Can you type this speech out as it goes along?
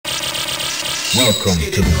Welcome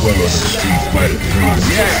to the world of Street Fighter 3.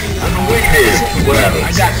 Yeah, I'm waiting for battle.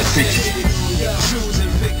 I got the picture.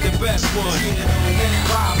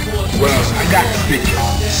 Well, I got the picture.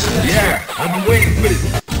 Yeah, I've been waiting for this.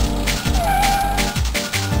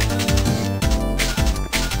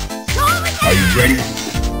 Are you ready?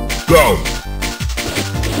 Go!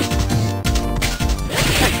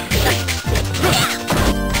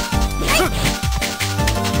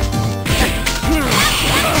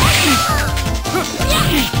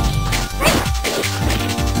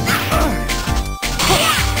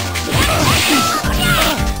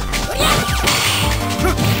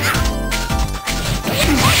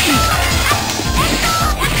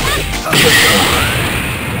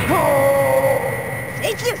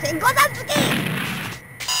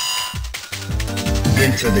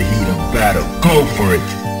 Into the heat of battle. Go for it!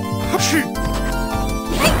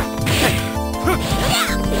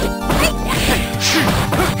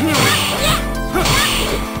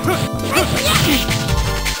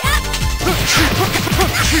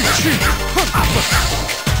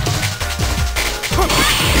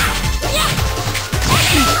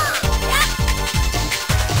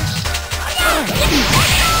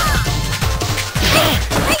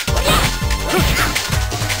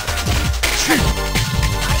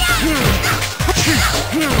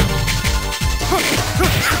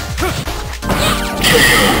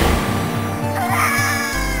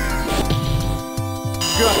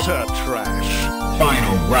 Gutter trash.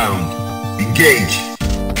 Final round. Engage!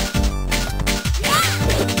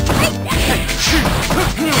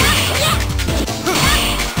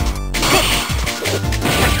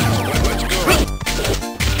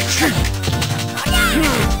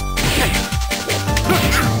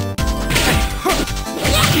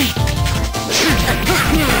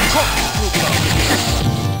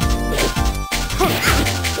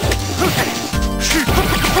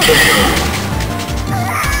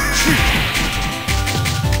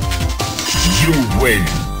 You win.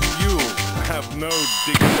 You have no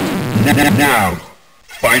dignity. Now,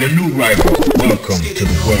 find a new rival. Welcome to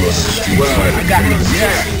the world of Street Fighter 3. I got it.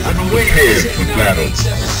 Yeah, I've been waiting Prepare for battle.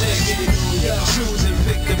 Choose and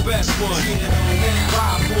pick the best one.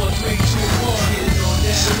 5, 4, 3, 2, 1.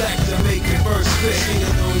 Select and make your first pick.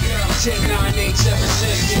 10, 9, 8, 7,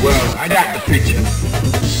 6. Well, I got the picture.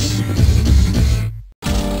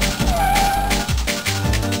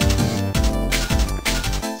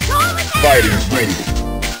 Fighters ready.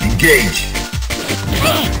 Engage.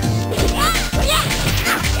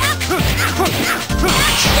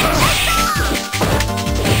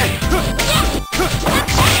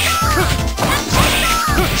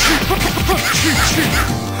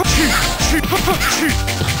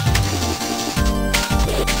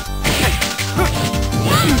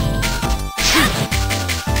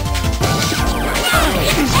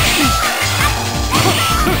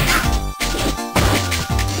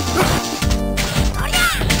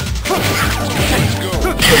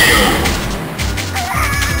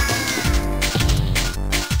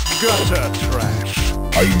 Gutter trash.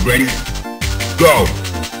 Are you ready? Go!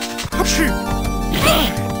 Let's go.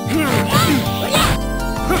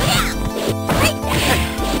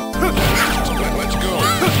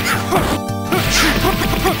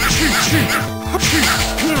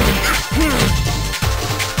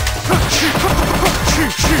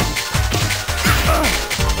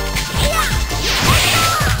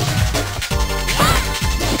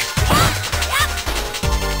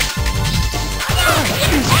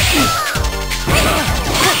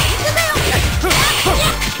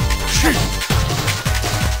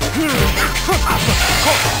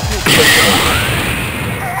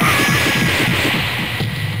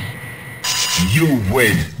 You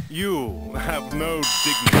win. You have no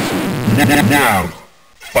dignity. Now,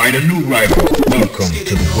 find a new rival. Welcome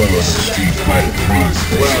to the world of Street Fighter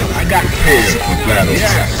 3. Well, I got the Prepare picture. for battle.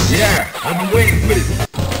 Yeah, I've been waiting for this.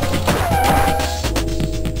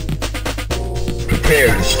 Prepare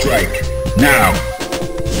to strike. Now.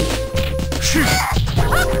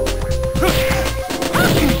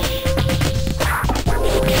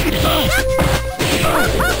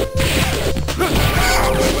 Let's go.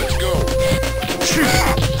 Let's go.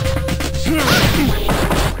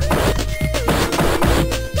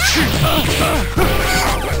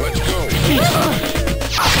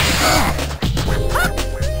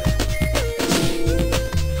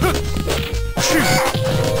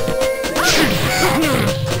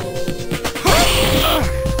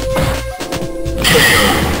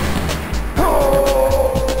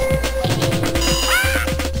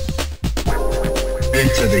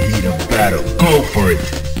 Into the heat of battle. Go for it.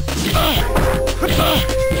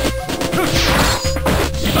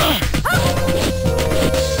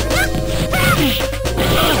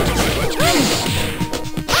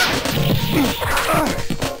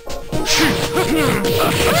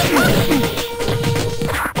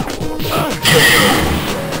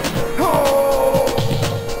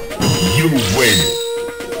 You win.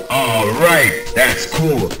 Alright, that's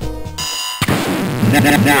cool.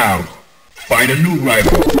 Now, find a new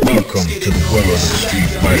rival. Welcome to the world of the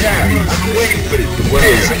street fighter. Yeah, I've been waiting for this. The world,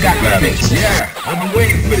 I got the picture. Yeah, I've been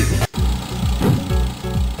waiting for this.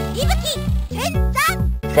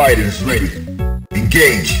 Fighters ready.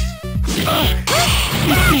 Engage.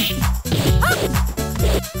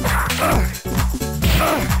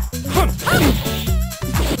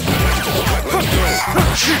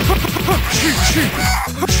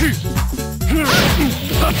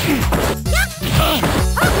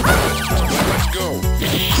 Let's go.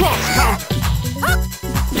 Cross count.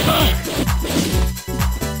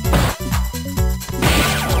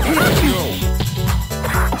 Let's go.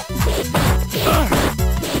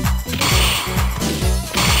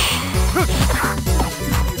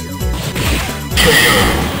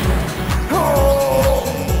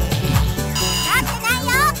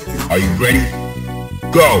 Are you ready?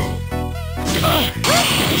 Go!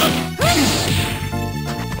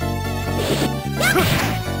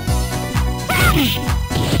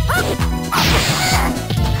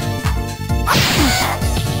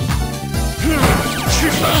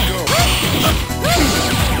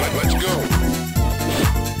 Let's go.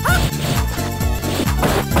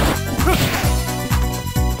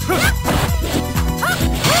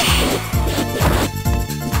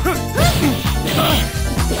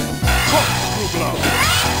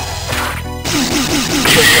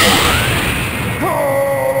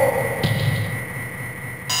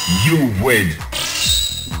 You win.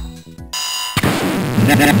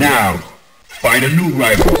 Now, find a new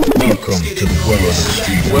rival. Welcome to the world of the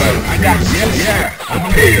street. Well, I got it. Yeah,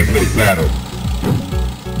 Prepare for the battle.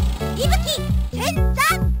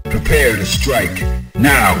 Prepare to strike.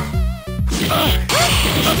 Now.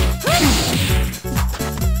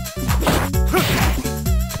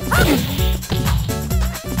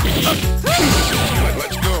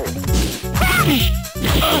 Let's go.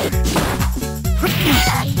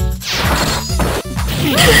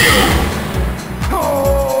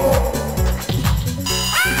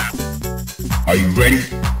 Are you ready?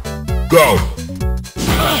 Go!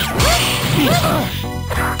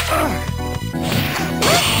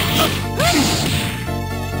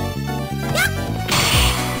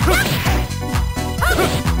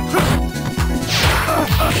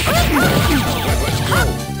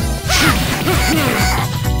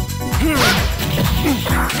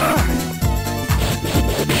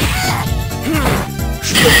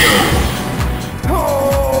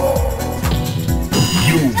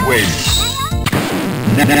 You win.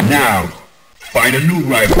 Now, find a new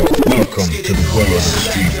rival. Welcome to the world of the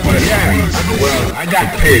street fighter. Yeah, well, I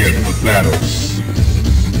got Prepare for battle.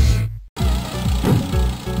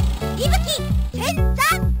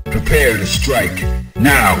 Prepare to strike.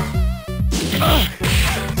 Now.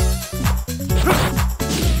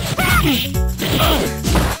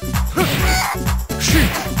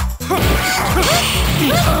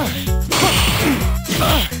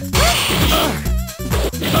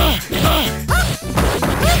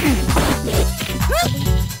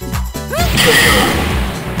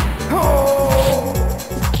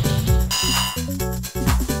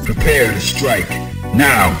 Prepare to strike.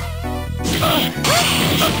 Now.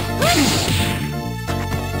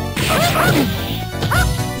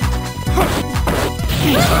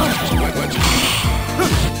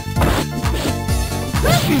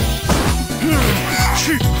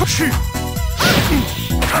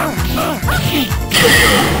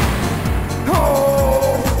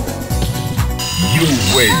 You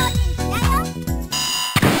win.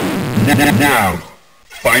 Now,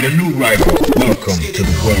 find a new rival. Welcome to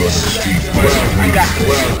the world of the street fighter.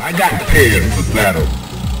 I got Prepare for battle.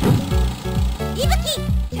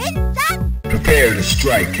 Prepare to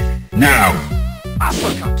strike. Now.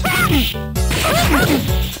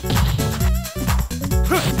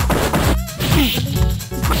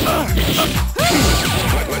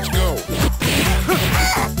 Let's go.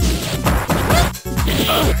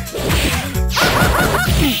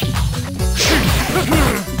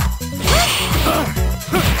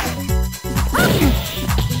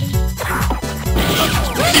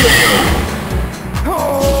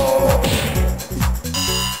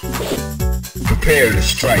 Prepare to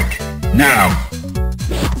strike. Now.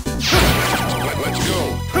 Let's go.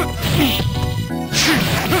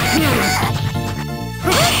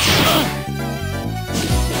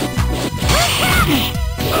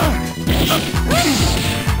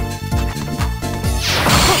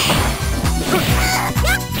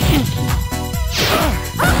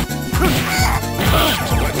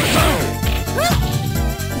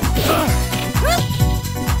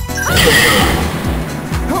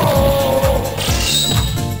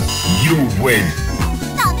 You You win.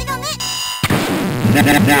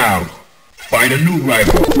 Now, find a new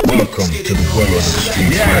rival. Welcome to the world of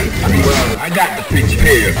Street Fighter 3. Well, I got the picture.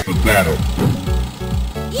 Prepare for battle.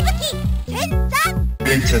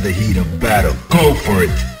 Into the heat of battle. Go for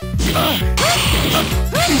it.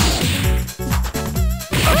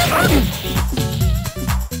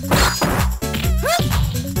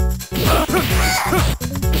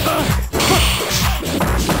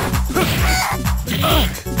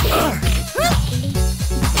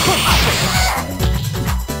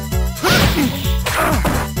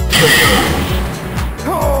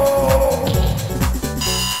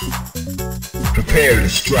 Prepare to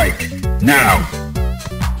strike. Now.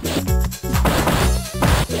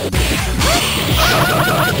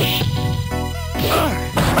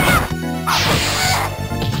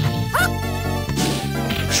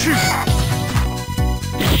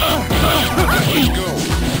 Let's go.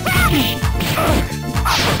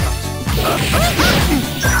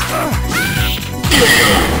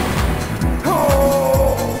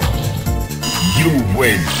 You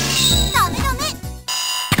win.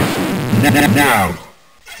 Now,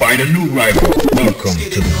 find a new rival. Welcome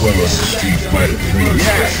to the world of Street Fighter 3.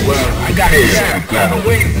 Yeah, well, I got it. Yeah, I'm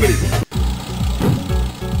waiting for this.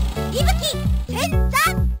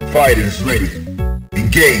 Fighters ready.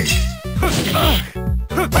 Engage.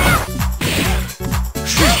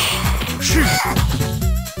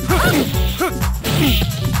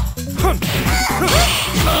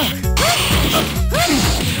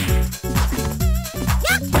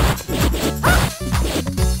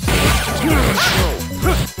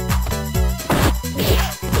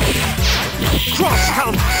 Cross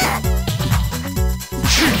count.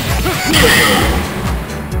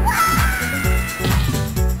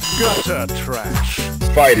 Gutter trash.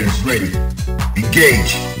 Fighters ready.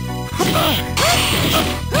 Engage.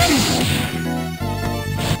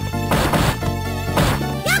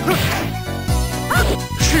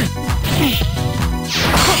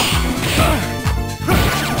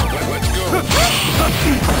 Let's go. Let's go.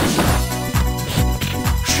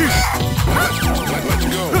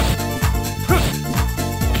 Let's go.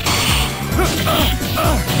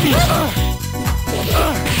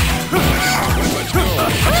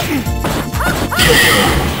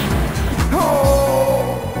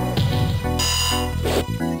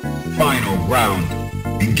 Final round.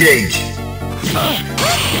 Engage.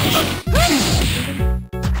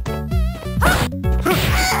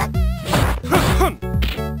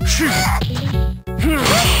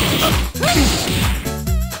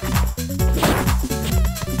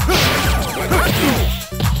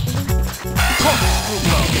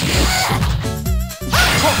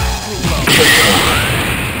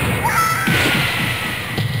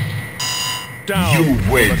 Down. You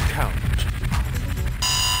win. Count.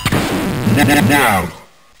 Now,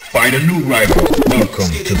 find a new rival.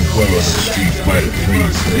 Welcome to the world of Street Fighter 3.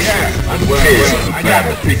 Yeah, Prepare well, for I got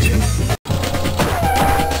battle. the picture.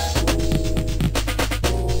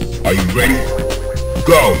 Are you ready?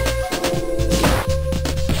 Go!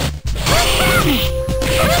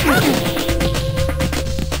 Let's go.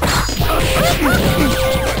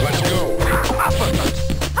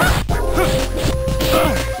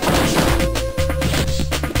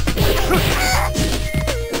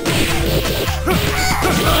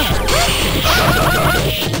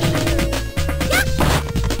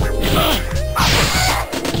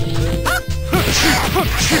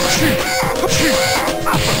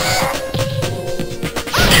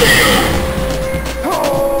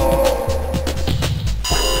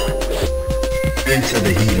 Into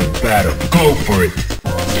the heat of battle. Go for it!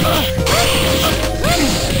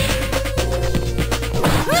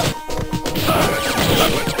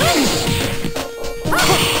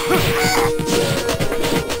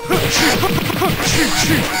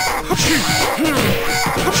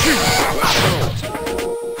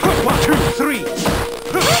 One, two, three.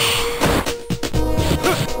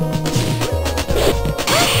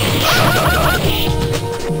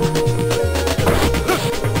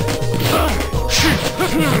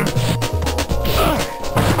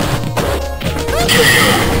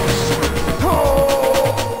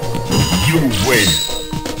 You win!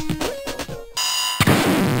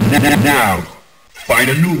 Now, find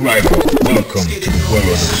a new rival. Welcome to the world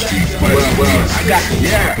of Street Fighter 3. Well, I got it.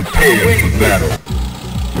 Yeah, I'm Prepare waiting for for battle.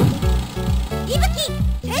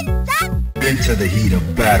 Into the heat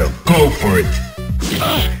of battle. Go for it!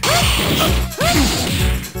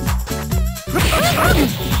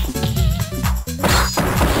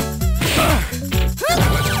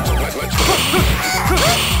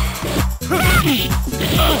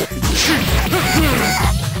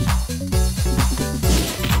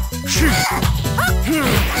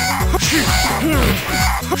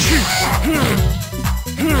 Let's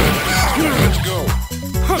go.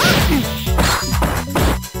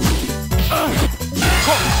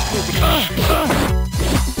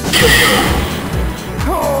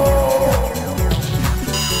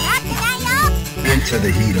 Into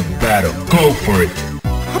the heat of battle. Go for it.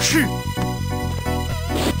 Let's go.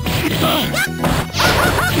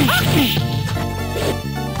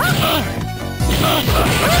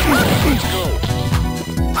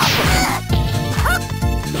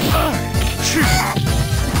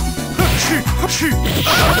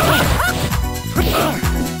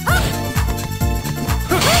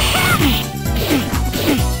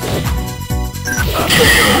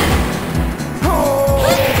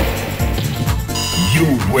 You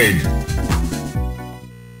win.